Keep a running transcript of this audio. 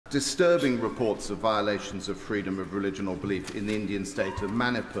disturbing reports of violations of freedom of religion or belief in the Indian state of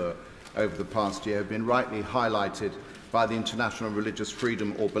Manipur over the past year have been rightly highlighted by the International Religious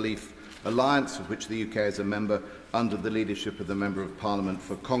Freedom or Belief Alliance, of which the UK is a member, under the leadership of the Member of Parliament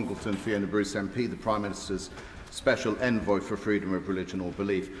for Congleton, Fiona Bruce MP, the Prime Minister's Special Envoy for Freedom of Religion or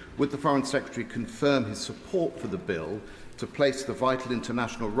Belief. Would the Foreign Secretary confirm his support for the bill to place the vital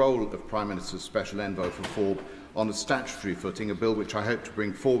international role of Prime Minister's Special Envoy for FORB on a statutory footing, a bill which I hope to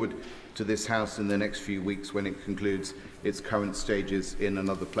bring forward to this House in the next few weeks when it concludes its current stages in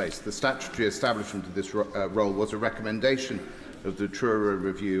another place? The statutory establishment of this role was a recommendation of the Truro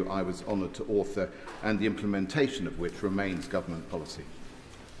Review I was honoured to author, and the implementation of which remains government policy.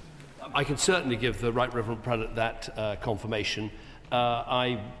 I can certainly give the Right Reverend Prelate that confirmation.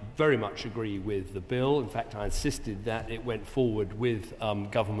 I very much agree with the bill. In fact, I insisted that it went forward with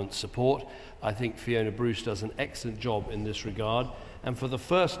government support. I think Fiona Bruce does an excellent job in this regard. And for the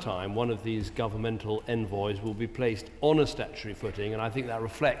first time, one of these governmental envoys will be placed on a statutory footing, and I think that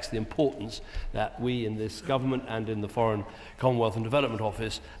reflects the importance that we in this government and in the Foreign Commonwealth and Development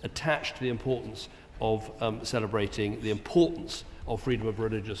Office attach to the importance of celebrating the importance of freedom of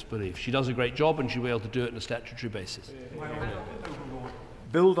religious belief. She does a great job, and she'll be able to do it on a statutory basis.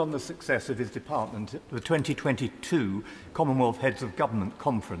 Build on the success of his department at the 2022 Commonwealth Heads of Government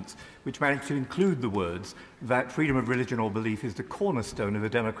Conference, which managed to include the words that freedom of religion or belief is the cornerstone of a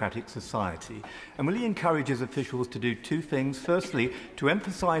democratic society. And will he encourage his officials to do two things? Firstly, to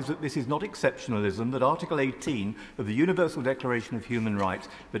emphasise that this is not exceptionalism, that Article 18 of the Universal Declaration of Human Rights,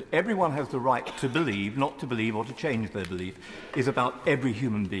 that everyone has the right to believe, not to believe or to change their belief, is about every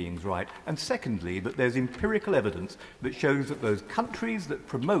human being's right. And secondly, that there's empirical evidence that shows that those countries that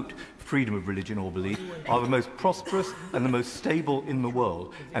promote freedom of religion or belief are the most prosperous and the most stable in the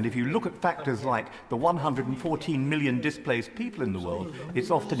world. And if you look at factors like the 114 million displaced people in the world, it's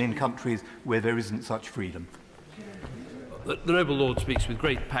often in countries where there isn't such freedom. The Noble Lord speaks with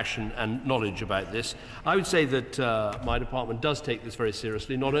great passion and knowledge about this. I would say that my department does take this very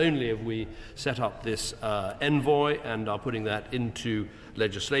seriously. Not only have we set up this envoy and are putting that into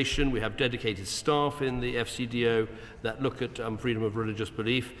legislation, we have dedicated staff in the FCDO that look at freedom of religious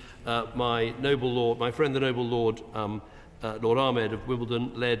belief. My friend the Noble Lord Lord Ahmed of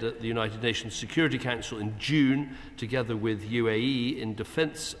Wimbledon led the United Nations Security Council in June, together with UAE, in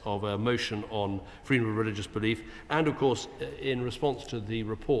defence of a motion on freedom of religious belief, and of course in response to the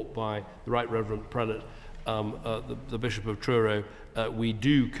report by the Right Reverend Prelate, the Bishop of Truro, we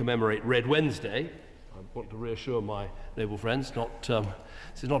do commemorate Red Wednesday. I want to reassure my noble friends,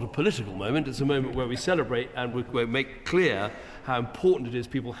 this is not a political moment, it's a moment where we celebrate and we make clear how important it is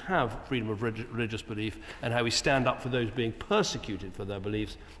people have freedom of religious belief and how we stand up for those being persecuted for their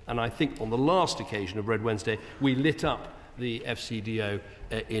beliefs. And I think on the last occasion of Red Wednesday, we lit up the FCDO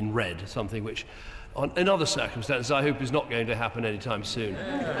in red, something which in other circumstances I hope is not going to happen anytime soon.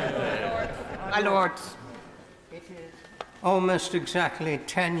 My Lords, it is almost exactly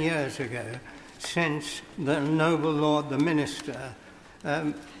 10 years ago since the Noble Lord the Minister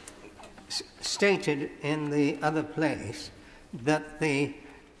stated in the other place that the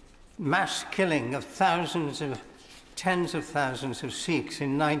mass killing of tens of thousands of Sikhs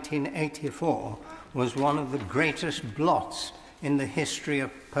in 1984 was one of the greatest blots in the history of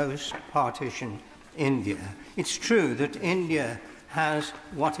post-partition India. It's true that India has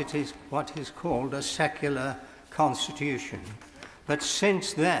what is called a secular constitution, but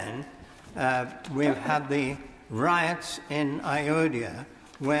since then we've had the riots in Ayodhya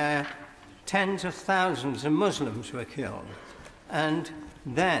where tens of thousands of Muslims were killed. And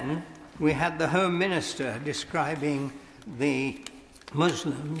then we had the Home Minister describing the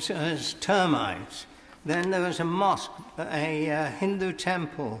Muslims as termites. Then there was a mosque, a Hindu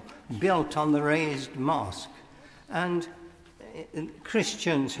temple built on the raised mosque. And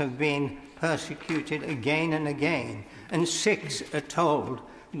Christians have been persecuted again and again. And Sikhs are told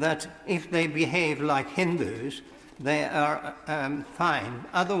that if they behave like Hindus, they are fine.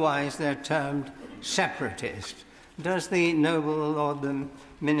 Otherwise, they're termed separatist. Does the Noble Lord the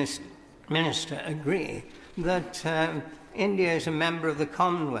Minister agree that India is a member of the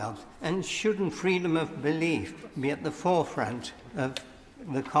Commonwealth, and shouldn't freedom of belief be at the forefront of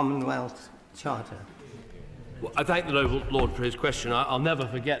the Commonwealth Charter? Well, I thank the Noble Lord for his question. I'll never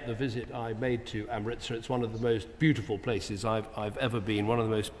forget the visit I made to Amritsar. It's one of the most beautiful places I've ever been, one of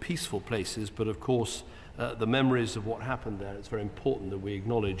the most peaceful places, but of course the memories of what happened there, it's very important that we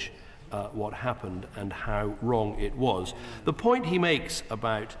acknowledge what happened and how wrong it was. The point he makes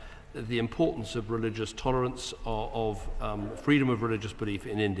about the importance of religious tolerance, of freedom of religious belief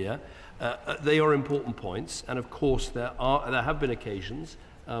in India, they are important points, and of course there have been occasions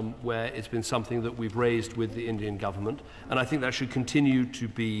where it's been something that we've raised with the Indian government, and I think that should continue to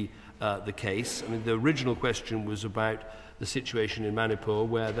be the case. I mean, the original question was about the situation in Manipur,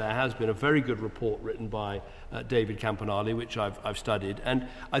 where there has been a very good report written by David Campanale, which I've studied, and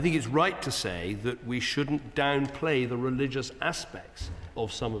I think it's right to say that we shouldn't downplay the religious aspects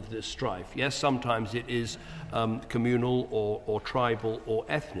of some of this strife. Yes, sometimes it is communal or tribal or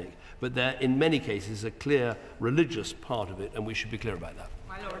ethnic, but there, in many cases, a clear religious part of it, and we should be clear about that.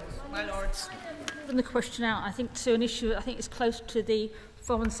 My Lords. From the question out, I think, to an issue I think is close to the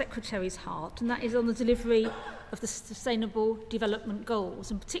Foreign Secretary's heart, and that is on the delivery of the Sustainable Development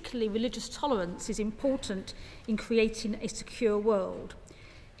Goals, and particularly religious tolerance is important in creating a secure world.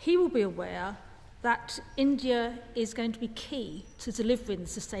 He will be aware that India is going to be key to delivering the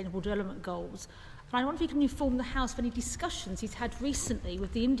Sustainable Development Goals. And I wonder if he can inform the House of any discussions he's had recently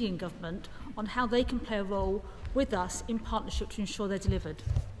with the Indian government on how they can play a role with us in partnership to ensure they're delivered.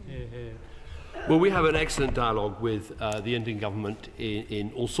 Well, we have an excellent dialogue with the Indian government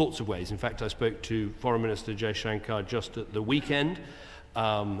in all sorts of ways. In fact, I spoke to Foreign Minister Jaishankar just at the weekend,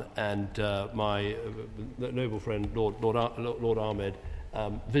 and my noble friend Lord Ahmed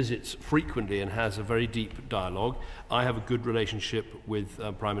visits frequently and has a very deep dialogue. I have a good relationship with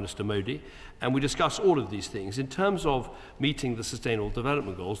Prime Minister Modi, and we discuss all of these things. In terms of meeting the Sustainable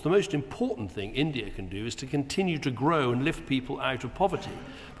Development Goals, the most important thing India can do is to continue to grow and lift people out of poverty,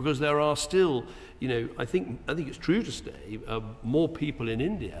 because there are still, you know, I think it's true to say, more people in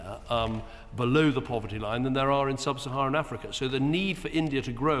India below the poverty line than there are in sub-Saharan Africa. So the need for India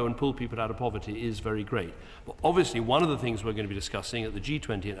to grow and pull people out of poverty is very great. But obviously, one of the things we're going to be discussing at the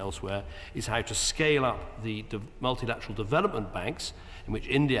G20 and elsewhere is how to scale up the multilateral development banks, in which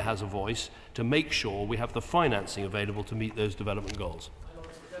India has a voice, to make sure we have the financing available to meet those development goals.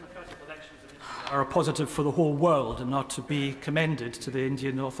 Are a positive for the whole world and not to be commended to the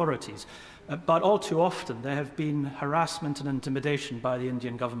Indian authorities. But all too often there have been harassment and intimidation by the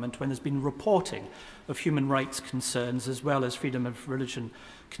Indian government when there's been reporting of human rights concerns as well as freedom of religion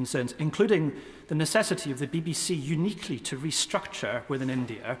concerns, including the necessity of the BBC uniquely to restructure within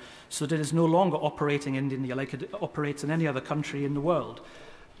India so that it is no longer operating in India like it operates in any other country in the world.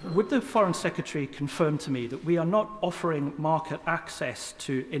 Would the Foreign Secretary confirm to me that we are not offering market access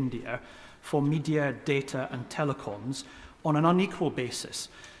to India for media, data and telecoms on an unequal basis,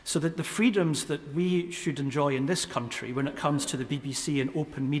 so that the freedoms that we should enjoy in this country when it comes to the BBC and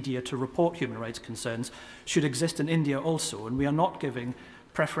open media to report human rights concerns should exist in India also, and we are not giving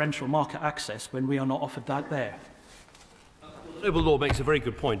preferential market access when we are not offered that there? The Noble Lord makes a very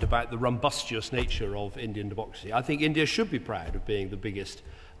good point about the rumbustious nature of Indian democracy. I think India should be proud of being the biggest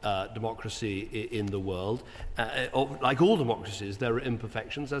democracy in the world. Like all democracies, there are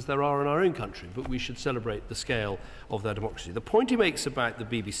imperfections, as there are in our own country, but we should celebrate the scale of their democracy. The point he makes about the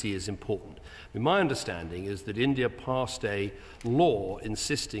BBC is important. I mean, my understanding is that India passed a law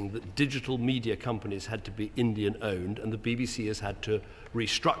insisting that digital media companies had to be Indian-owned, and the BBC has had to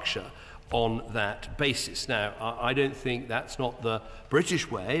restructure on that basis. Now, I don't think that's not the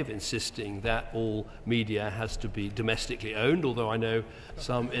British way of insisting that all media has to be domestically owned, although I know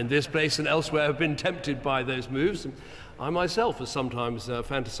some in this place and elsewhere have been tempted by those moves. And I myself have sometimes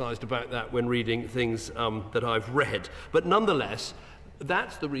fantasized about that when reading things that I've read. But nonetheless,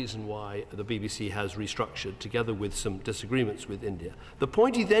 that's the reason why the BBC has restructured, together with some disagreements with India. The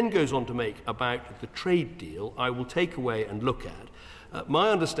point he then goes on to make about the trade deal, I will take away and look at. My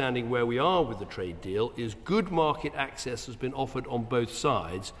understanding where we are with the trade deal is good market access has been offered on both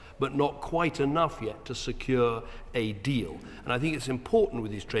sides, but not quite enough yet to secure a deal. And I think it's important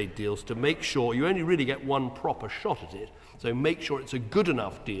with these trade deals to make sure you only really get one proper shot at it. So make sure it's a good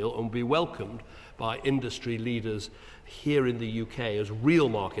enough deal and be welcomed by industry leaders here in the UK as real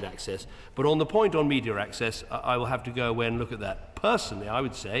market access. But on the point on media access, I will have to go away and look at that. Personally, I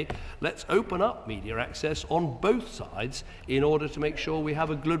would say, let's open up media access on both sides in order to make sure we have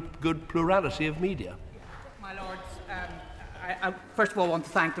a good plurality of media. My Lords, I first of all want to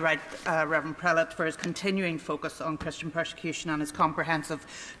thank the Right Reverend Prelate for his continuing focus on Christian persecution and his comprehensive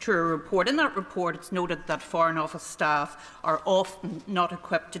thorough report. In that report, it's noted that Foreign Office staff are often not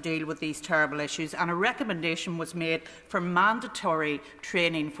equipped to deal with these terrible issues, and a recommendation was made for mandatory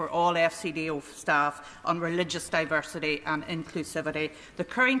training for all FCDO staff on religious diversity and inclusivity. The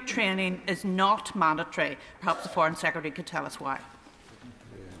current training is not mandatory. Perhaps the Foreign Secretary could tell us why.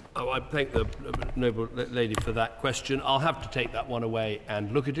 I thank the noble lady for that question. I'll have to take that one away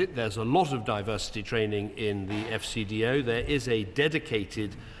and look at it. There's a lot of diversity training in the FCDO. There is a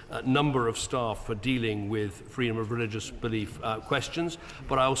dedicated number of staff for dealing with freedom of religious belief questions,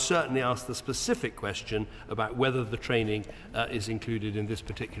 but I'll certainly ask the specific question about whether the training is included in this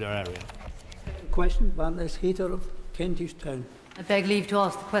particular area. Question, Baroness Hayter of Kentish Town. I beg leave to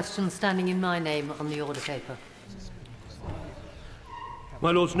ask the question standing in my name on the order paper. My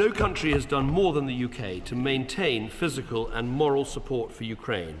Lords, no country has done more than the UK to maintain physical and moral support for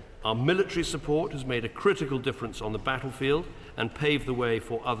Ukraine. Our military support has made a critical difference on the battlefield and paved the way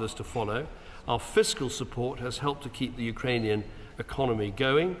for others to follow. Our fiscal support has helped to keep the Ukrainian economy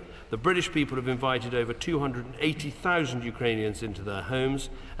going. The British people have invited over 280,000 Ukrainians into their homes,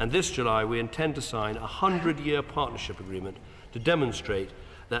 and this July we intend to sign a 100-year partnership agreement to demonstrate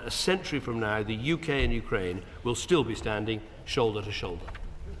that a century from now the UK and Ukraine will still be standing shoulder to shoulder.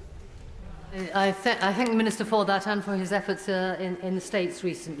 I thank the Minister for that and for his efforts in the States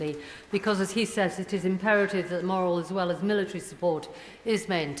recently, because, as he says, it is imperative that moral as well as military support is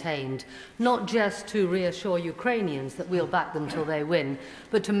maintained, not just to reassure Ukrainians that we'll back them till they win,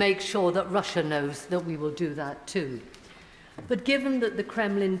 but to make sure that Russia knows that we will do that too. But given that the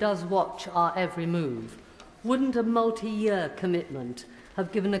Kremlin does watch our every move, wouldn't a multi-year commitment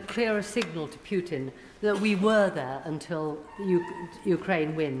have given a clearer signal to Putin that we were there until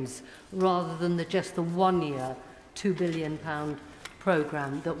Ukraine wins, rather than just the one-year £2 billion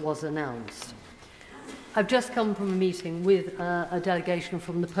programme that was announced? I've just come from a meeting with a delegation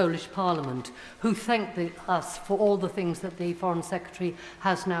from the Polish Parliament who thanked us for all the things that the Foreign Secretary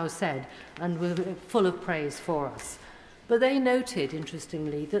has now said and were full of praise for us. But they noted,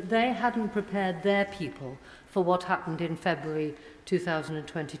 interestingly, that they hadn't prepared their people for what happened in February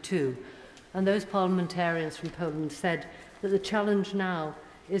 2022. And those parliamentarians from Poland said that the challenge now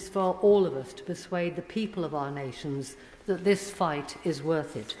is for all of us to persuade the people of our nations that this fight is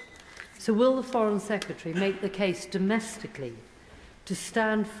worth it. So will the Foreign Secretary make the case domestically to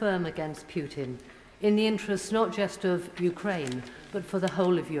stand firm against Putin in the interests not just of Ukraine, but for the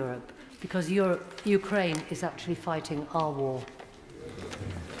whole of Europe? Because Ukraine is actually fighting our war.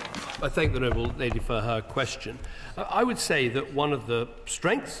 I thank the noble lady for her question. I would say that one of the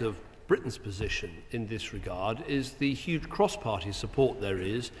strengths of Britain's position in this regard is the huge cross-party support there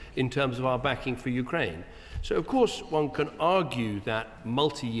is in terms of our backing for Ukraine. So, of course, one can argue that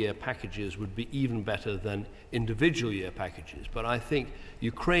multi-year packages would be even better than individual year packages, but I think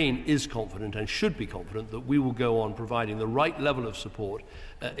Ukraine is confident and should be confident that we will go on providing the right level of support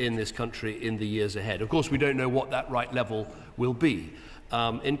in this country in the years ahead. Of course, we don't know what that right level will be.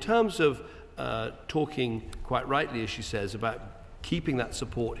 In terms of talking quite rightly, as she says, about keeping that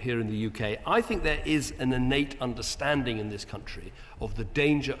support here in the UK, I think there is an innate understanding in this country of the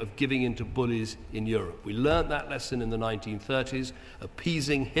danger of giving in to bullies in Europe. We learnt that lesson in the 1930s.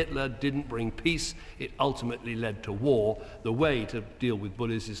 Appeasing Hitler didn't bring peace. It ultimately led to war. The way to deal with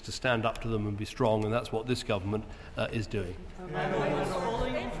bullies is to stand up to them and be strong, and that's what this government is doing.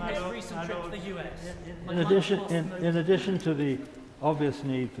 In addition to the obvious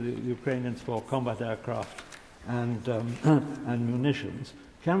need for the Ukrainians for combat aircraft and munitions,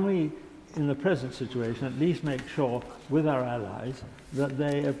 can we, in the present situation, at least make sure with our allies that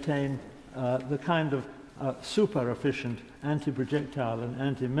they obtain the kind of super efficient anti-projectile and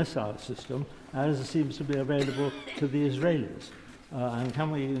anti-missile system as seems to be available to the Israelis? And can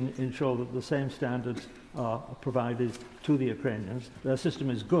we ensure that the same standards are provided to the Ukrainians? Their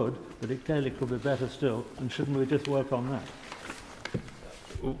system is good, but it clearly could be better still, and shouldn't we just work on that?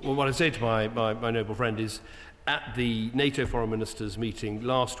 Well, what I say to my noble friend is, at the NATO foreign ministers meeting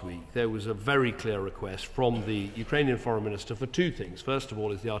last week, there was a very clear request from the Ukrainian foreign minister for two things. First of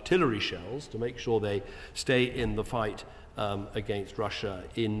all is the artillery shells, to make sure they stay in the fight against Russia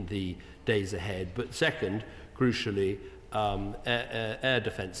in the days ahead. But second, crucially, air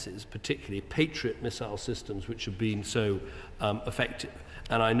defences, particularly Patriot missile systems, which have been so effective.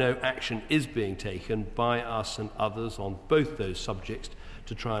 And I know action is being taken by us and others on both those subjects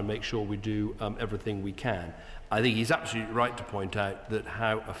to try and make sure we do everything we can. I think he's absolutely right to point out that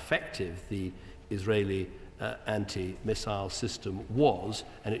how effective the Israeli anti-missile system was,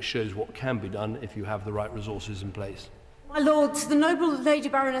 and it shows what can be done if you have the right resources in place. My Lords, the noble Lady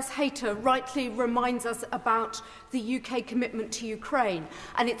Baroness Hayter rightly reminds us about the UK commitment to Ukraine,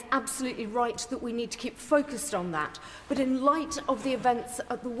 and it's absolutely right that we need to keep focused on that. But in light of the events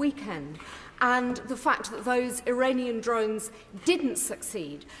at the weekend, And the fact that those Iranian drones didn't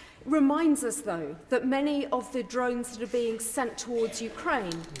succeed reminds us, though, that many of the drones that are being sent towards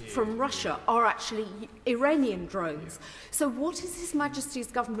Ukraine from Russia are actually Iranian drones. So what is His Majesty's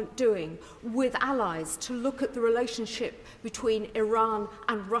government doing with allies to look at the relationship between Iran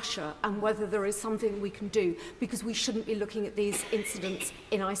and Russia and whether there is something we can do? Because we shouldn't be looking at these incidents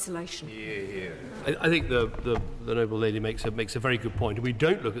in isolation. I think the Noble Lady makes a very good point. We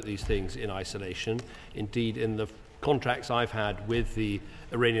don't look at these things in isolation. Indeed, in the contacts I've had with the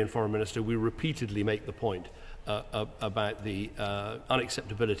Iranian Foreign Minister, we repeatedly make the point about the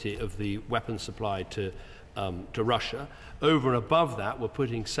unacceptability of the weapons supply to Russia. Over and above that, we're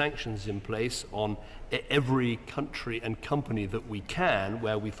putting sanctions in place on every country and company that we can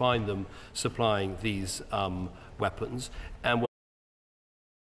where we find them supplying these weapons. And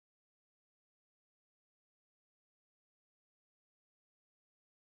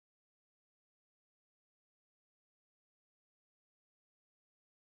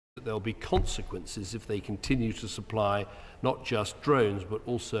there'll be consequences if they continue to supply not just drones but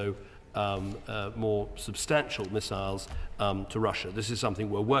also more substantial missiles to Russia. This is something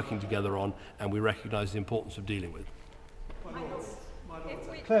we're working together on and we recognise the importance of dealing with.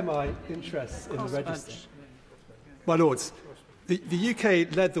 Clear my interest in the register. My Lords, the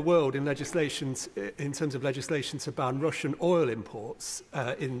UK led the world in legislations, in terms of legislation to ban Russian oil imports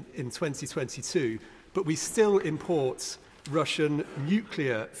in 2022, but we still import Russian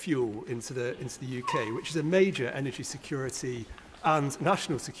nuclear fuel into the UK, which is a major energy security and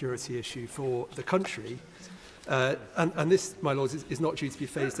national security issue for the country. And this, my Lords, is not due to be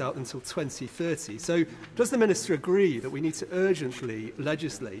phased out until 2030. So does the Minister agree that we need to urgently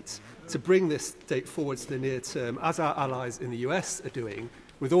legislate to bring this date forward to the near term, as our allies in the US are doing,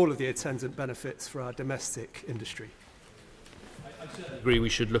 with all of the attendant benefits for our domestic industry? I certainly agree we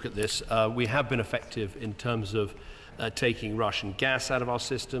should look at this. We have been effective in terms of taking Russian gas out of our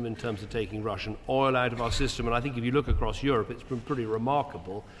system, in terms of taking Russian oil out of our system. And I think if you look across Europe, it's been pretty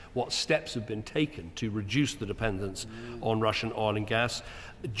remarkable what steps have been taken to reduce the dependence on Russian oil and gas.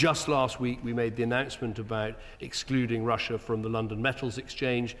 Just last week, we made the announcement about excluding Russia from the London Metals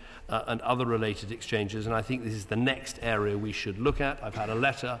Exchange and other related exchanges. And I think this is the next area we should look at. I've had a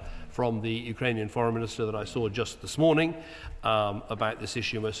letter from the Ukrainian Foreign Minister that I saw just this morning about this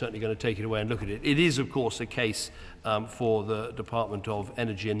issue, and we're certainly going to take it away and look at it. It is, of course, a case for the Department of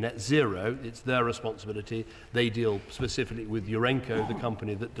Energy and Net Zero. It's their responsibility. They deal specifically with Urenco, the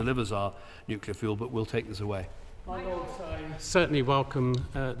company that delivers our nuclear fuel, but we'll take this away. I certainly welcome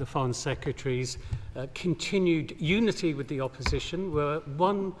the Foreign Secretary's continued unity with the opposition. We're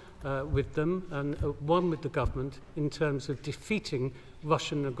one with them and one with the government in terms of defeating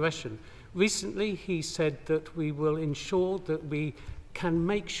Russian aggression. Recently, he said that we will ensure that we can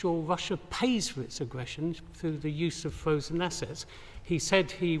make sure Russia pays for its aggression through the use of frozen assets. He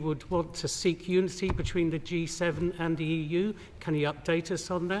said he would want to seek unity between the G7 and the EU. Can he update us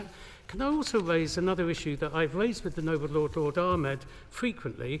on that? Can I also raise another issue that I've raised with the Noble Lord Ahmed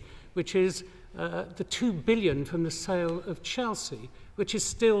frequently, which is the $2 billion from the sale of Chelsea, which is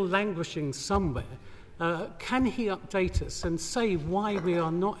still languishing somewhere. Can he update us and say why we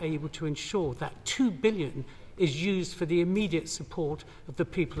are not able to ensure that $2 billion is used for the immediate support of the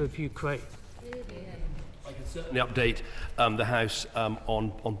people of Ukraine? I can certainly update the House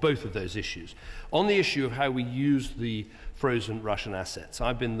on both of those issues. On the issue of how we use the frozen Russian assets,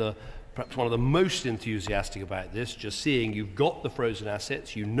 I've been perhaps one of the most enthusiastic about this, just seeing you've got the frozen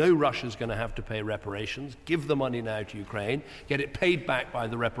assets, you know Russia's going to have to pay reparations, give the money now to Ukraine, get it paid back by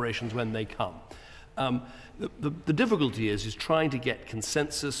the reparations when they come. The difficulty is trying to get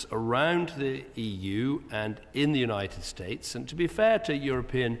consensus around the EU and in the United States. And to be fair to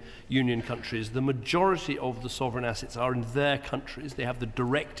European Union countries, the majority of the sovereign assets are in their countries. They have the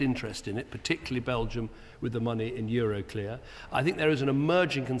direct interest in it, particularly Belgium with the money in Euroclear. I think there is an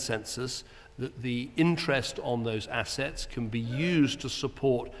emerging consensus that the interest on those assets can be used to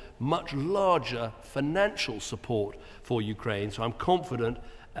support much larger financial support for Ukraine. So I'm confident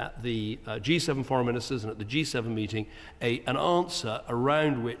at the G7 foreign ministers and at the G7 meeting, an answer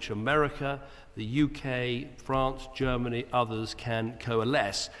around which America, the UK, France, Germany, others can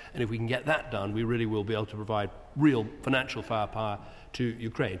coalesce. And if we can get that done, we really will be able to provide real financial firepower to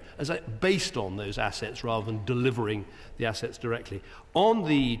Ukraine, based on those assets rather than delivering the assets directly. On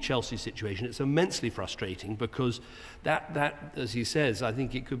the Chelsea situation, it's immensely frustrating because that, as he says, I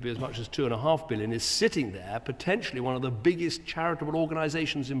think it could be as much as $2.5 billion, is sitting there, potentially one of the biggest charitable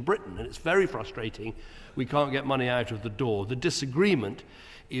organisations in Britain, and it's very frustrating. We can't get money out of the door. The disagreement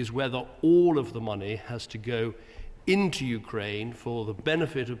is whether all of the money has to go into Ukraine for the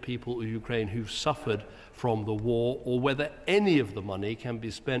benefit of people of Ukraine who've suffered from the war, or whether any of the money can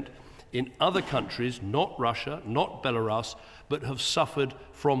be spent in other countries, not Russia, not Belarus, but have suffered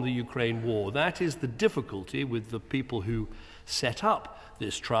from the Ukraine war. That is the difficulty with the people who set up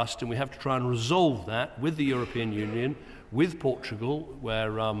this trust, and we have to try and resolve that with the European Union, with Portugal,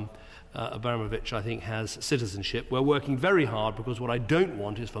 where Abramovich, I think, has citizenship. We're working very hard, because what I don't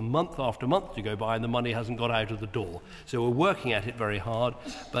want is for month after month to go by and the money hasn't got out of the door. So we're working at it very hard,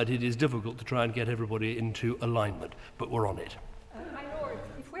 but it is difficult to try and get everybody into alignment. But we're on it. My Lord,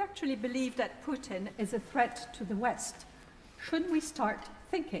 if we actually believe that Putin is a threat to the West, shouldn't we start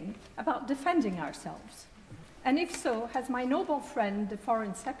thinking about defending ourselves? And if so, has my noble friend, the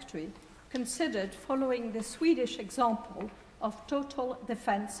Foreign Secretary, considered following the Swedish example of total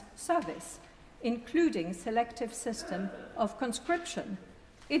defence service, including selective system of conscription?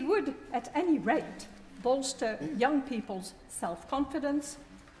 It would, at any rate, bolster young people's self-confidence,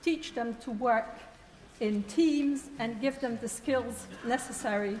 teach them to work in teams, and give them the skills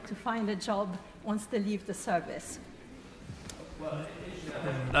necessary to find a job once they leave the service.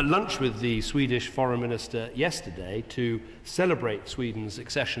 At lunch with the Swedish Foreign Minister yesterday to celebrate Sweden's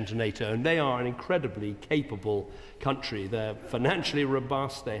accession to NATO, and they are an incredibly capable country. They're financially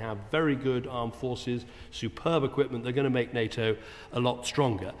robust, they have very good armed forces, superb equipment. They're going to make NATO a lot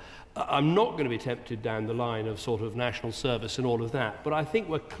stronger. I'm not going to be tempted down the line of sort of national service and all of that, but I think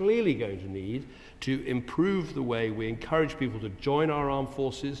we're clearly going to need to improve the way we encourage people to join our armed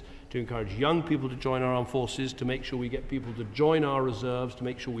forces, to encourage young people to join our armed forces, to make sure we get people to join our reserves, to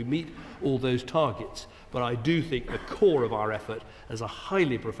make sure we meet all those targets. But I do think the core of our effort as a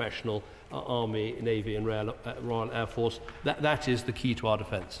highly professional Army, Navy and Royal Air Force, that is the key to our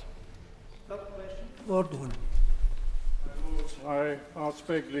defence. I ask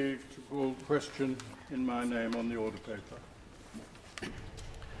beg leave to call question in my name on the order paper.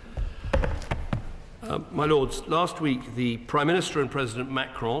 My Lords, last week the Prime Minister and President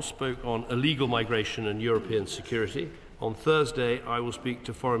Macron spoke on illegal migration and European security. On Thursday, I will speak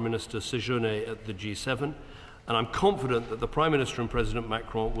to Foreign Minister Séjourné at the G7, and I'm confident that the Prime Minister and President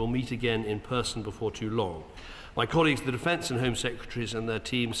Macron will meet again in person before too long. My colleagues, the Defence and Home Secretaries and their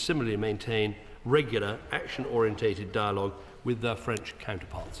teams similarly maintain regular, action-orientated dialogue with their French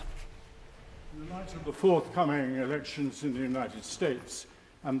counterparts. In the light of the forthcoming elections in the United States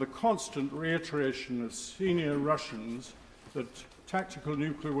and the constant reiteration of senior Russians that tactical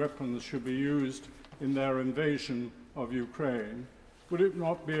nuclear weapons should be used in their invasion of Ukraine, would it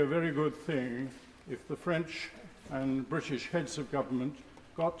not be a very good thing if the French and British heads of government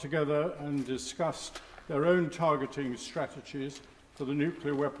got together and discussed their own targeting strategies for the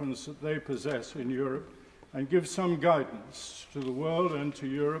nuclear weapons that they possess in Europe, and give some guidance to the world and to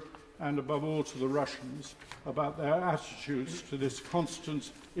Europe, and above all to the Russians, about their attitudes to this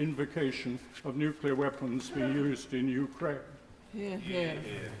constant invocation of nuclear weapons being used in Ukraine?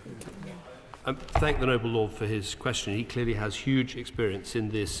 I thank the Noble Lord for his question. He clearly has huge experience in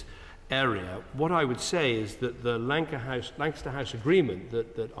this area. What I would say is that the Lancaster House Agreement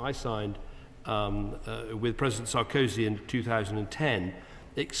that I signed with President Sarkozy in 2010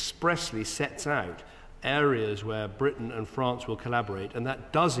 expressly sets out areas where Britain and France will collaborate, and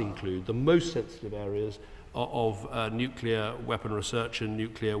that does include the most sensitive areas of nuclear weapon research and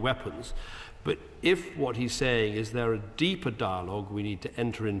nuclear weapons. But if what he's saying is there a deeper dialogue we need to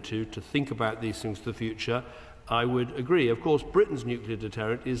enter into to think about these things for the future, I would agree. Of course, Britain's nuclear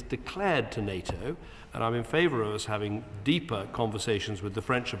deterrent is declared to NATO, and I'm in favour of us having deeper conversations with the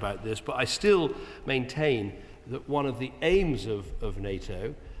French about this, but I still maintain that one of the aims of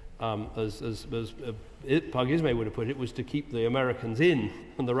NATO, as Pug Ismay would have put it, was to keep the Americans in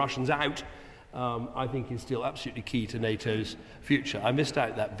and the Russians out. I think is still absolutely key to NATO's future. I missed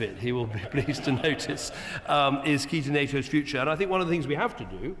out that bit, he will be pleased to notice, is key to NATO's future. And I think one of the things we have to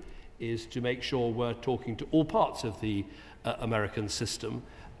do is to make sure we're talking to all parts of the American system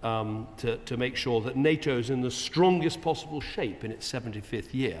to make sure that NATO is in the strongest possible shape in its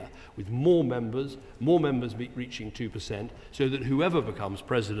 75th year, with more members reaching 2%, so that whoever becomes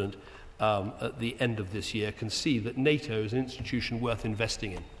president at the end of this year can see that NATO is an institution worth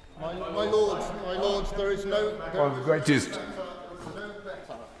investing in. My Lords, there is no better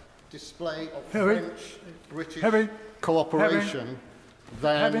display of French-British cooperation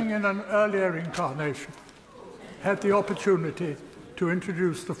than... Having in an earlier incarnation had the opportunity to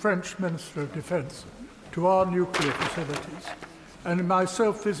introduce the French Minister of Defence to our nuclear facilities, and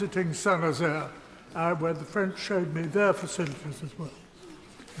myself visiting Saint-Nazaire, where the French showed me their facilities as well.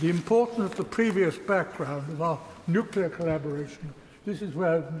 The importance of the previous background of our nuclear collaboration, this is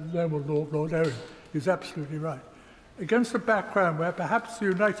where Lord Owen is absolutely right. Against a background where perhaps the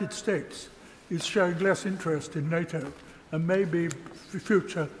United States is showing less interest in NATO and maybe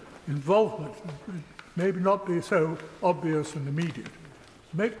future involvement maybe not be so obvious and immediate,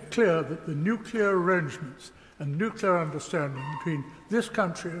 make clear that the nuclear arrangements and nuclear understanding between this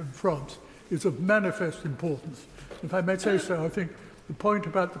country and France is of manifest importance. If I may say so, I think the point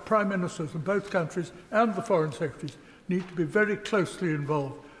about the Prime Ministers of both countries and the Foreign Secretaries need to be very closely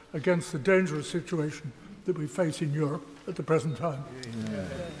involved against the dangerous situation that we face in Europe at the present time.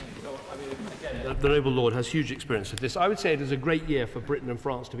 The noble lord has huge experience of this. I would say it is a great year for Britain and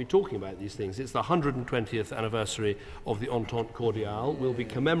France to be talking about these things. It's the 120th anniversary of the Entente Cordiale. We'll be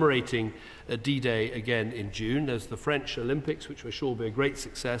commemorating D-Day again in June. There's the French Olympics, which we're sure will be a great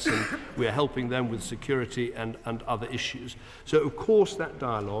success, and we're helping them with security and other issues. So, of course, that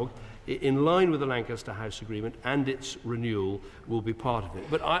dialogue, in line with the Lancaster House Agreement and its renewal, will be part of it.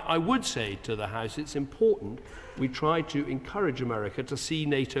 But I would say to the House it's important we try to encourage America to see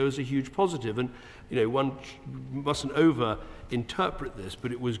NATO as a huge positive. And, you know, one mustn't over-interpret this,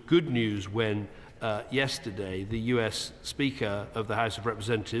 but it was good news when yesterday the US Speaker of the House of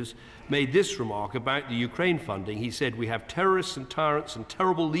Representatives made this remark about the Ukraine funding. He said, "We have terrorists and tyrants and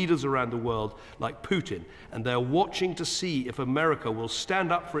terrible leaders around the world like Putin, and they're watching to see if America will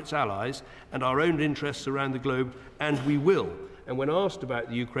stand up for its allies and our own interests around the globe, and we will." And when asked about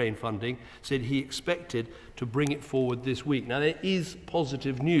the Ukraine funding, said he expected to bring it forward this week. Now, there is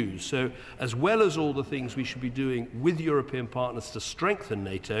positive news. So, as well as all the things we should be doing with European partners to strengthen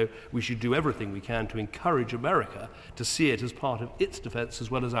NATO, we should do everything we can to encourage America to see it as part of its defence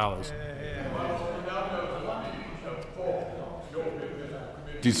as well as ours.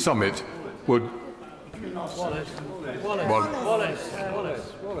 The summit would...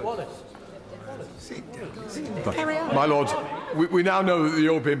 My Lords, we now know that the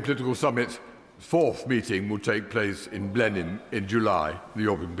European Political Summit's fourth meeting will take place in Blenheim in July, the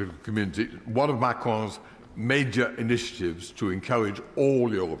European Political Community, one of Macron's major initiatives to encourage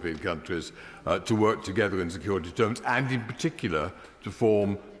all European countries to work together in security terms, and in particular to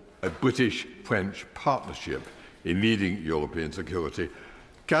form a British-French partnership in leading European security.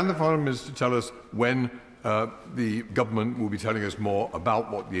 Can the Foreign Minister tell us when the government will be telling us more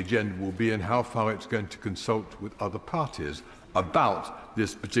about what the agenda will be and how far it's going to consult with other parties about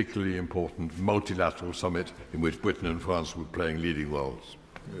this particularly important multilateral summit in which Britain and France will be playing leading roles?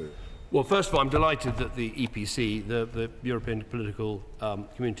 Well, first of all, I'm delighted that the EPC, the European Political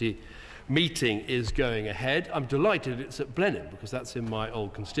Community meeting, is going ahead. I'm delighted it's at Blenheim, because that's in my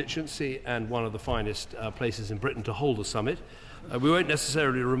old constituency and one of the finest places in Britain to hold a summit. We won't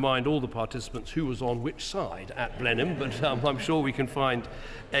necessarily remind all the participants who was on which side at Blenheim, but I'm sure we can find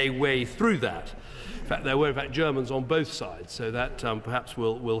a way through that. In fact, there were in fact Germans on both sides, so that perhaps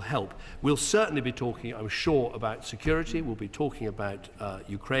will help. We'll certainly be talking, I'm sure, about security. We'll be talking about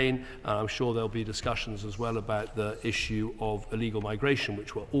Ukraine. I'm sure there'll be discussions as well about the issue of illegal migration,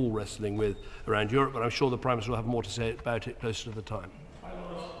 which we're all wrestling with around Europe, but I'm sure the Prime Minister will have more to say about it closer to the time.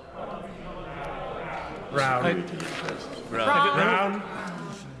 Brown. Brown.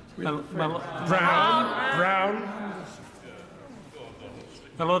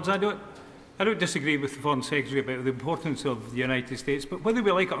 My Lords, I don't disagree with the Foreign Secretary about the importance of the United States, but whether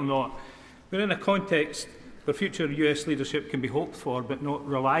we like it or not, we're in a context where future US leadership can be hoped for but not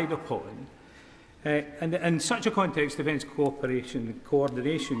relied upon. And in such a context, defence cooperation and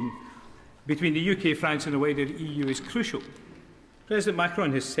coordination between the UK, France and the wider EU is crucial. President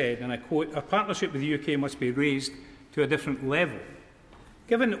Macron has said, and I quote, "Our partnership with the UK must be raised to a different level."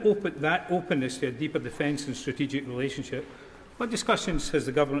 Given that openness to a deeper defence and strategic relationship, what discussions has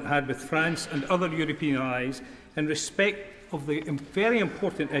the government had with France and other European allies in respect of the very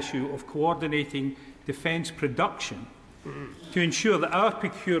important issue of coordinating defence production to ensure that our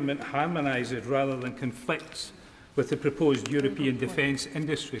procurement harmonises rather than conflicts with the proposed European defence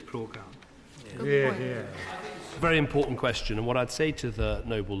industry programme? Very important question, and what I'd say to the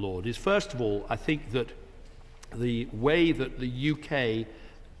noble lord is, first of all, I think that the way that the UK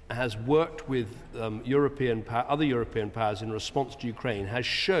has worked with other European powers in response to Ukraine has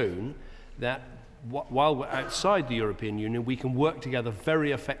shown that while we're outside the European Union, we can work together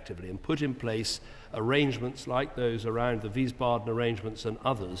very effectively and put in place arrangements like those around the Wiesbaden arrangements and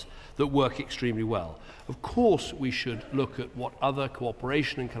others that work extremely well. Of course, we should look at what other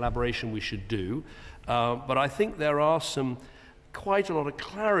cooperation and collaboration we should do, but I think there are quite a lot of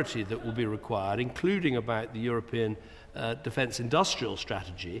clarity that will be required, including about the European defence industrial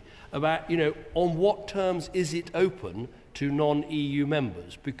strategy, about, on what terms is it open to non-EU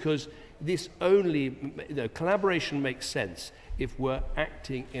members, because this only, collaboration makes sense if we're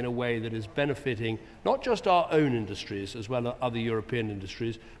acting in a way that is benefiting not just our own industries as well as other European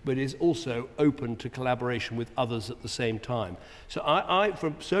industries, but is also open to collaboration with others at the same time. So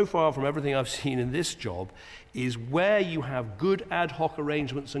so far from everything I've seen in this job, is where you have good ad hoc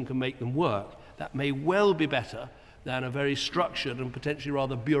arrangements and can make them work, that may well be better than a very structured and potentially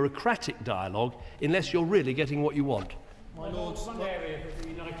rather bureaucratic dialogue, unless you're really getting what you want. My Lords, one area that the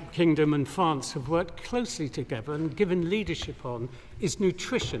United Kingdom and France have worked closely together and given leadership on is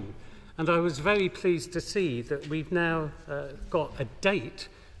nutrition. And I was very pleased to see that we've now got a date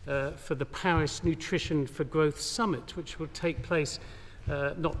for the Paris Nutrition for Growth Summit, which will take place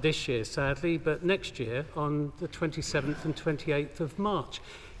not this year, sadly, but next year on the 27th and 28th of March.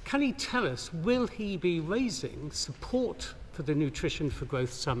 Can he tell us, will he be raising support for the Nutrition for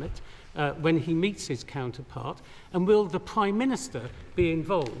Growth Summit when he meets his counterpart, and will the Prime Minister be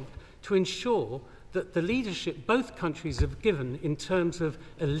involved to ensure that the leadership both countries have given in terms of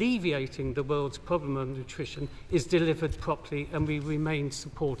alleviating the world's problem of nutrition is delivered properly and we remain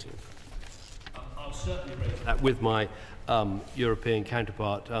supportive? I'll certainly raise that with my European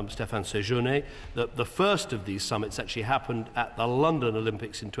counterpart, Stéphane Séjourné. The first of these summits actually happened at the London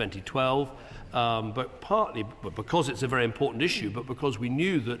Olympics in 2012, but partly because it's a very important issue, but because we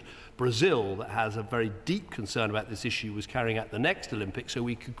knew that Brazil, that has a very deep concern about this issue, was carrying out the next Olympics, so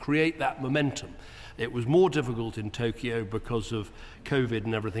we could create that momentum. It was more difficult in Tokyo because of COVID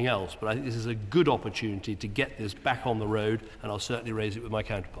and everything else, but I think this is a good opportunity to get this back on the road, and I'll certainly raise it with my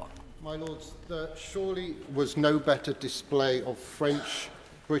counterpart. My Lords, there surely was no better display of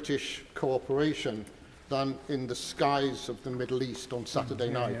French-British cooperation than in the skies of the Middle East on Saturday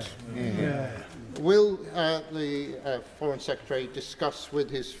night. Will the Foreign Secretary discuss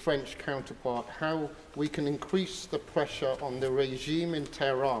with his French counterpart how we can increase the pressure on the regime in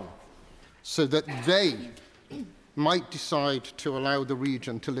Tehran so that they might decide to allow the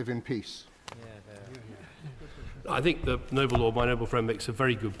region to live in peace? I think the noble lord, my noble friend, makes a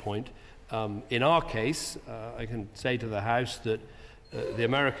very good point. In our case, I can say to the House that the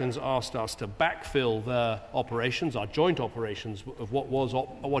Americans asked us to backfill their operations, our joint operations, of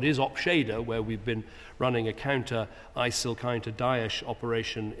what is Op Shader, where we've been running a counter-ISIL, counter-Daesh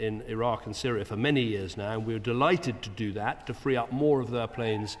operation in Iraq and Syria for many years now, and we're delighted to do that, to free up more of their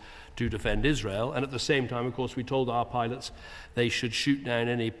planes to defend Israel. And at the same time, of course, we told our pilots they should shoot down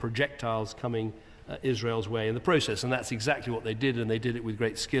any projectiles coming Israel's way in the process, and that's exactly what they did, and they did it with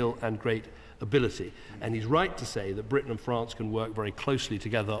great skill and great ability. And he's right to say that Britain and France can work very closely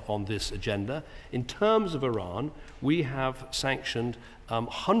together on this agenda. In terms of Iran, we have sanctioned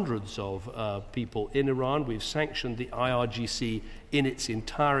hundreds of people in Iran. We've sanctioned the IRGC in its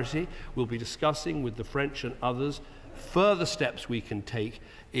entirety. We'll be discussing with the French and others further steps we can take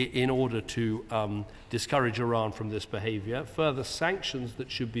in order to discourage Iran from this behavior, further sanctions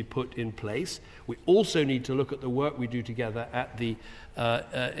that should be put in place. We also need to look at the work we do together at the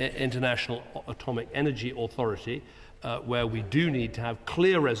International Atomic Energy Authority, where we do need to have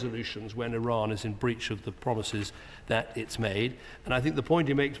clear resolutions when Iran is in breach of the promises that it's made. And I think the point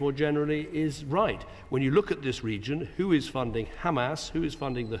he makes more generally is right. When you look at this region, who is funding Hamas, who is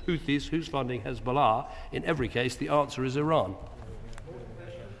funding the Houthis, who's funding Hezbollah? In every case, the answer is Iran.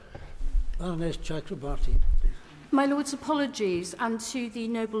 My Lord's, apologies, and to the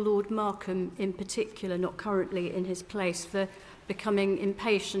noble Lord Markham in particular, not currently in his place, for becoming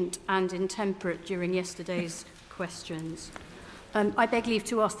impatient and intemperate during yesterday's questions. I beg leave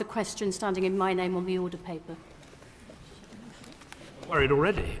to ask the question standing in my name on the order paper. Worried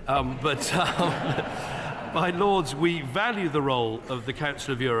already, my Lords, we value the role of the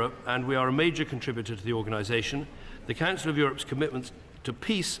Council of Europe, and we are a major contributor to the organisation. The Council of Europe's commitment to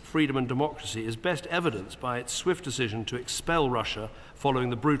peace, freedom and democracy is best evidenced by its swift decision to expel Russia following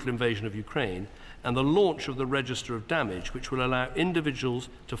the brutal invasion of Ukraine, and the launch of the Register of Damage, which will allow individuals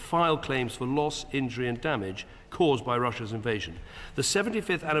to file claims for loss, injury and damage caused by Russia's invasion. The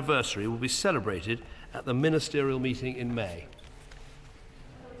 75th anniversary will be celebrated at the ministerial meeting in May.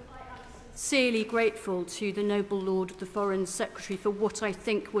 Sincerely grateful to the noble Lord the Foreign Secretary for what I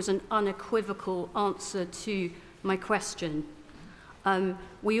think was an unequivocal answer to my question.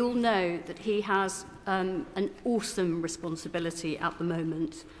 We all know that he has an awesome responsibility at the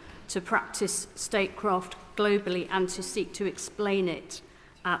moment to practice statecraft globally and to seek to explain it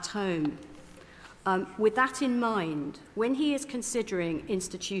at home. With that in mind, when he is considering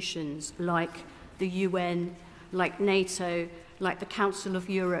institutions like the UN, like NATO, like the Council of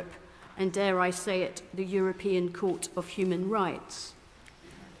Europe, and dare I say it, the European Court of Human Rights,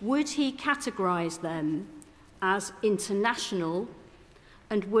 would he categorise them as international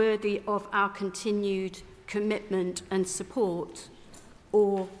and worthy of our continued commitment and support,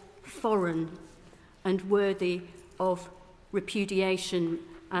 or foreign and worthy of repudiation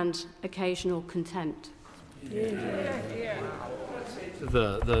and occasional contempt?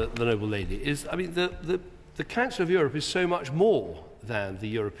 The noble lady is, I mean, the Council of Europe is so much more than the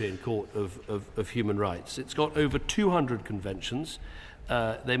European Court of Human Rights. It's got over 200 conventions.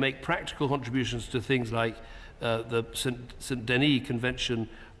 They make practical contributions to things like the St. Denis Convention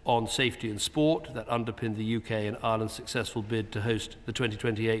on Safety in Sport that underpinned the UK and Ireland's successful bid to host the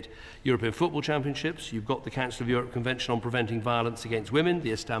 2028 European Football Championships. You've got the Council of Europe Convention on Preventing Violence Against Women,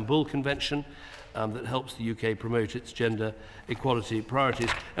 the Istanbul Convention, that helps the UK promote its gender equality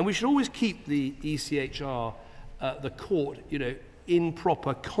priorities. And we should always keep the ECHR, the court, in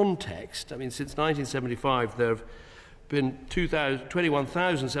proper context. I mean, since 1975, there have been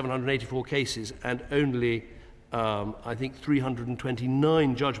 21,784 cases and only, I think,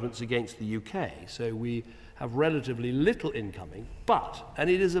 329 judgments against the UK. So we have relatively little incoming. But, and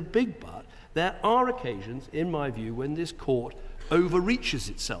it is a big but, there are occasions, in my view, when this court overreaches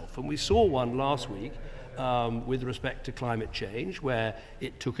itself. And we saw one last week with respect to climate change, where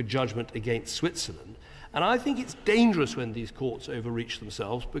it took a judgment against Switzerland. And I think it's dangerous when these courts overreach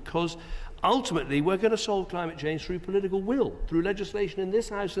themselves, because ultimately we're going to solve climate change through political will, through legislation in this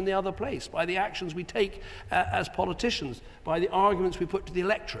House and the other place, by the actions we take as politicians, by the arguments we put to the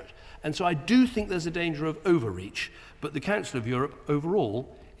electorate. And so I do think there's a danger of overreach, but the Council of Europe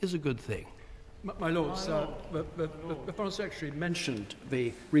overall is a good thing. My Lords, the Foreign Secretary mentioned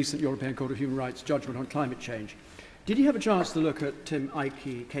the recent European Court of Human Rights judgment on climate change. Did you have a chance to look at Tim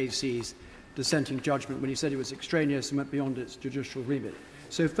Ike KC's dissenting judgment when he said it was extraneous and went beyond its judicial remit?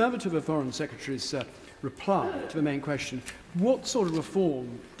 So, further to the Foreign Secretary's reply to the main question, what sort of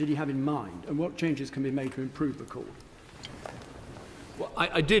reform did he have in mind, and what changes can be made to improve the court? Well,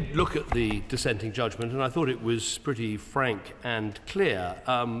 I did look at the dissenting judgment, and I thought it was pretty frank and clear.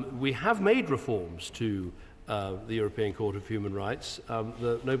 We have made reforms to the European Court of Human Rights.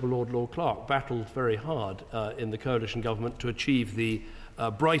 The noble Lord Clark battled very hard in the coalition government to achieve the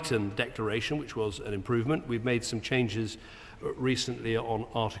Brighton Declaration, which was an improvement. We've made some changes recently on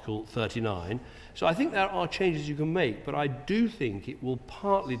Article 39. So I think there are changes you can make, but I do think it will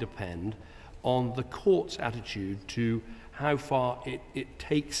partly depend on the court's attitude to how far it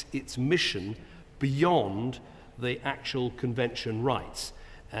takes its mission beyond the actual convention rights.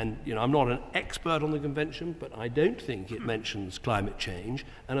 And, I'm not an expert on the convention, but I don't think it mentions climate change.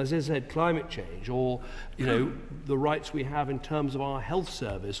 And as I said, climate change, or, the rights we have in terms of our health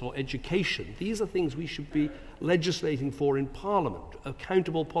service or education, these are things we should be legislating for in Parliament,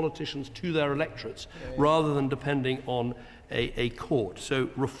 accountable politicians to their electorates, rather than depending on a court. So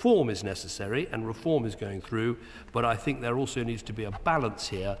reform is necessary, and reform is going through, but I think there also needs to be a balance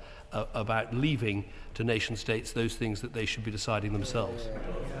here about leaving to nation-states those things that they should be deciding themselves.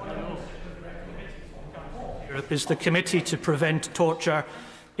 Europe is the Committee to Prevent Torture,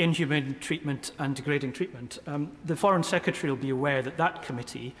 Inhumane Treatment and Degrading Treatment. The Foreign Secretary will be aware that that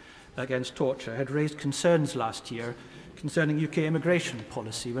committee against torture had raised concerns last year concerning UK immigration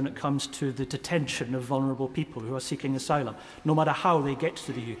policy when it comes to the detention of vulnerable people who are seeking asylum, no matter how they get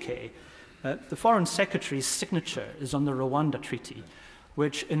to the UK. The Foreign Secretary's signature is on the Rwanda Treaty,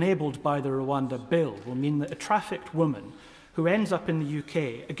 which, enabled by the Rwanda Bill, will mean that a trafficked woman who ends up in the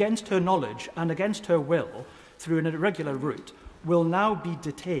UK, against her knowledge and against her will, through an irregular route, will now be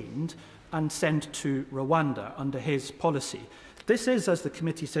detained and sent to Rwanda under his policy. This is, as the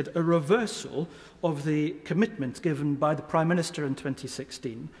committee said, a reversal of the commitment given by the Prime Minister in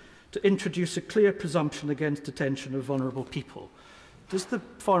 2016 to introduce a clear presumption against detention of vulnerable people. Does the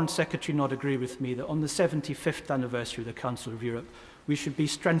Foreign Secretary not agree with me that on the 75th anniversary of the Council of Europe, we should be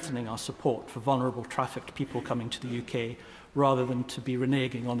strengthening our support for vulnerable trafficked people coming to the UK, rather than to be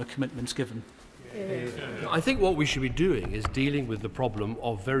reneging on the commitments given? I think what we should be doing is dealing with the problem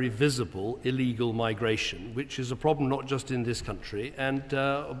of very visible illegal migration, which is a problem not just in this country, but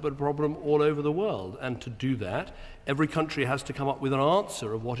a problem all over the world. And to do that, every country has to come up with an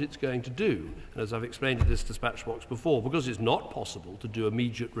answer of what it's going to do. And as I've explained in this dispatch box before, because it's not possible to do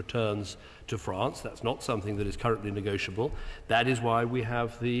immediate returns to France, that's not something that is currently negotiable, that is why we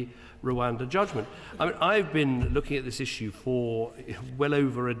have the Rwanda judgment. I mean, I've been looking at this issue for well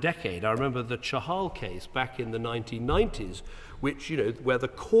over a decade. I remember the Chahal case back in the 1990s, which, where the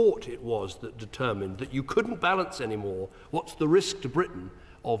court it was that determined that you couldn't balance anymore what's the risk to Britain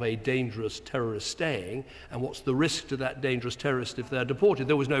of a dangerous terrorist staying and what's the risk to that dangerous terrorist if they're deported.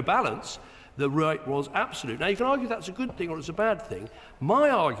 There was no balance. the right was absolute. Now, you can argue that's a good thing or it's a bad thing. My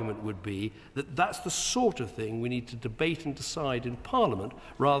argument would be that that's the sort of thing we need to debate and decide in Parliament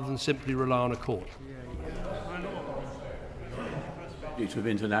rather than simply rely on a court. Of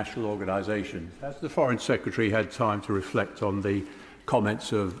international organisations. Has the Foreign Secretary had time to reflect on the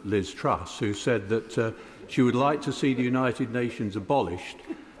comments of Liz Truss, who said that she would like to see the United Nations abolished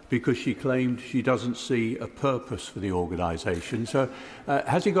because she claimed she doesn't see a purpose for the organisation? So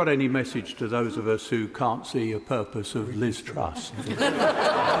has he got any message to those of us who can't see a purpose of Liz Truss?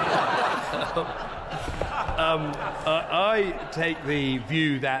 I take the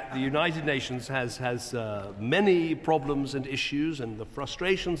view that the United Nations has many problems and issues, and the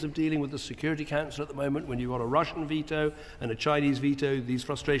frustrations of dealing with the Security Council at the moment, when you've got a Russian veto and a Chinese veto, these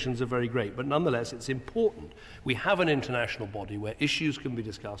frustrations are very great. But nonetheless, it's important we have an international body where issues can be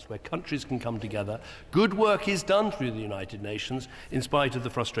discussed, where countries can come together. Good work is done through the United Nations in spite of the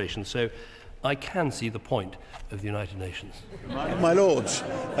frustrations. So I can see the point of the United Nations. My Lords,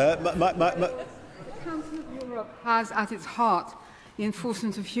 The Council of Europe has at its heart the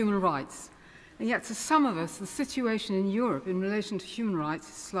enforcement of human rights. And yet, to some of us, the situation in Europe in relation to human rights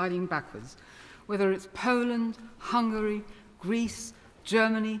is sliding backwards. Whether it's Poland, Hungary, Greece,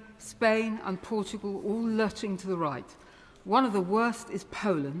 Germany, Spain and Portugal, all lurching to the right. One of the worst is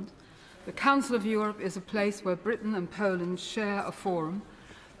Poland. The Council of Europe is a place where Britain and Poland share a forum.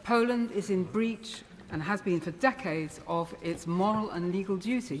 Poland is in breach, and has been for decades, of its moral and legal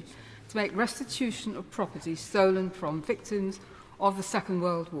duty to make restitution of property stolen from victims of the Second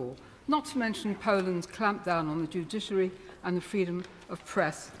World War, not to mention Poland's clampdown on the judiciary and the freedom of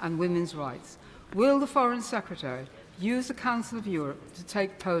press and women's rights. Will the Foreign Secretary use the Council of Europe to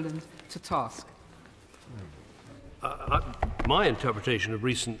take Poland to task? My interpretation of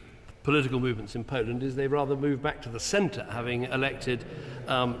recent political movements in Poland is they've rather moved back to the centre, having elected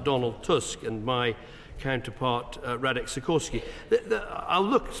Donald Tusk and my counterpart Radek Sikorski. I'll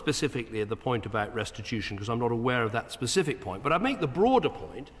look specifically at the point about restitution because I'm not aware of that specific point, but I make the broader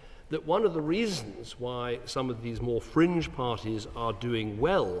point that one of the reasons why some of these more fringe parties are doing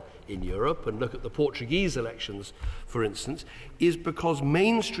well in Europe, and look at the Portuguese elections, for instance, is because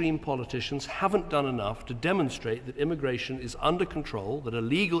mainstream politicians haven't done enough to demonstrate that immigration is under control, that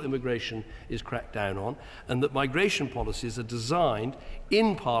illegal immigration is cracked down on, and that migration policies are designed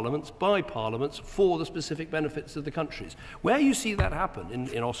in parliaments, by parliaments, for the specific benefits of the countries. Where you see that happen,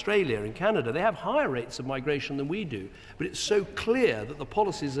 in Australia, in Canada, they have higher rates of migration than we do, but it's so clear that the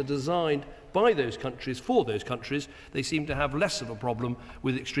policies are designed by those countries, for those countries, they seem to have less of a problem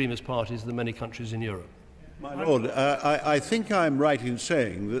with extremist parties than many countries in Europe. My Lord, I think I'm right in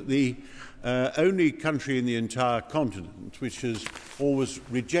saying that the only country in the entire continent which has always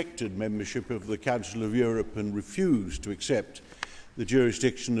rejected membership of the Council of Europe and refused to accept the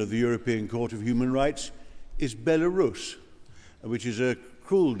jurisdiction of the European Court of Human Rights is Belarus, which is a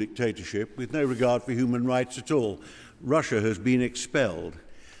cruel dictatorship with no regard for human rights at all. Russia has been expelled.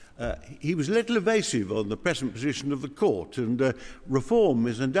 He was a little evasive on the present position of the court, and reform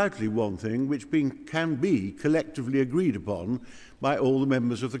is undoubtedly one thing which can be collectively agreed upon by all the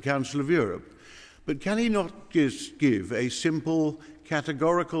members of the Council of Europe. But can he not just give a simple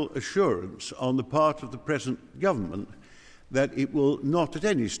categorical assurance on the part of the present government that it will not at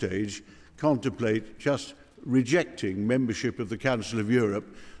any stage contemplate just rejecting membership of the Council of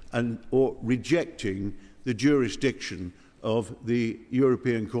Europe or rejecting the jurisdiction of the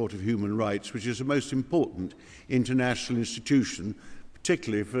European Court of Human Rights, which is the most important international institution,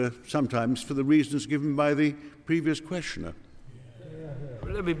 particularly sometimes for the reasons given by the previous questioner?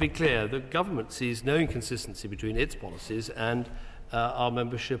 Let me be clear, the government sees no inconsistency between its policies and our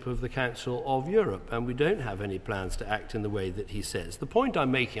membership of the Council of Europe, and we don't have any plans to act in the way that he says. The point I'm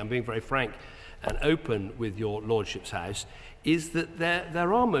making, I'm being very frank and open with your Lordship's House, is that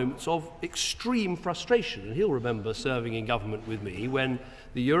there are moments of extreme frustration, and he'll remember serving in government with me when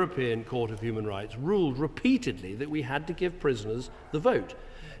the European Court of Human Rights ruled repeatedly that we had to give prisoners the vote.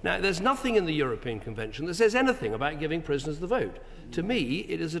 Now, there's nothing in the European Convention that says anything about giving prisoners the vote. To me,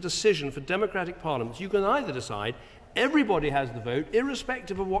 it is a decision for democratic parliaments. You can either decide everybody has the vote,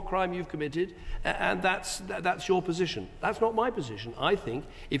 irrespective of what crime you've committed, and that's your position. That's not my position. I think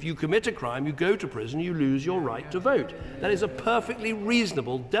if you commit a crime, you go to prison, you lose your right to vote. That is a perfectly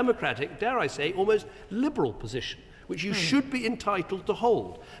reasonable, democratic, dare I say, almost liberal position, which you should be entitled to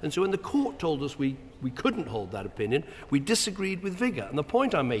hold. And so when the court told us we couldn't hold that opinion, we disagreed with vigour. And the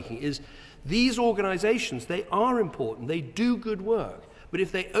point I'm making is these organisations, they are important, they do good work. But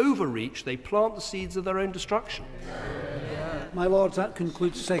if they overreach, they plant the seeds of their own destruction. My Lords, that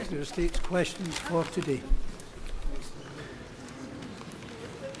concludes Secretary of State's questions for today.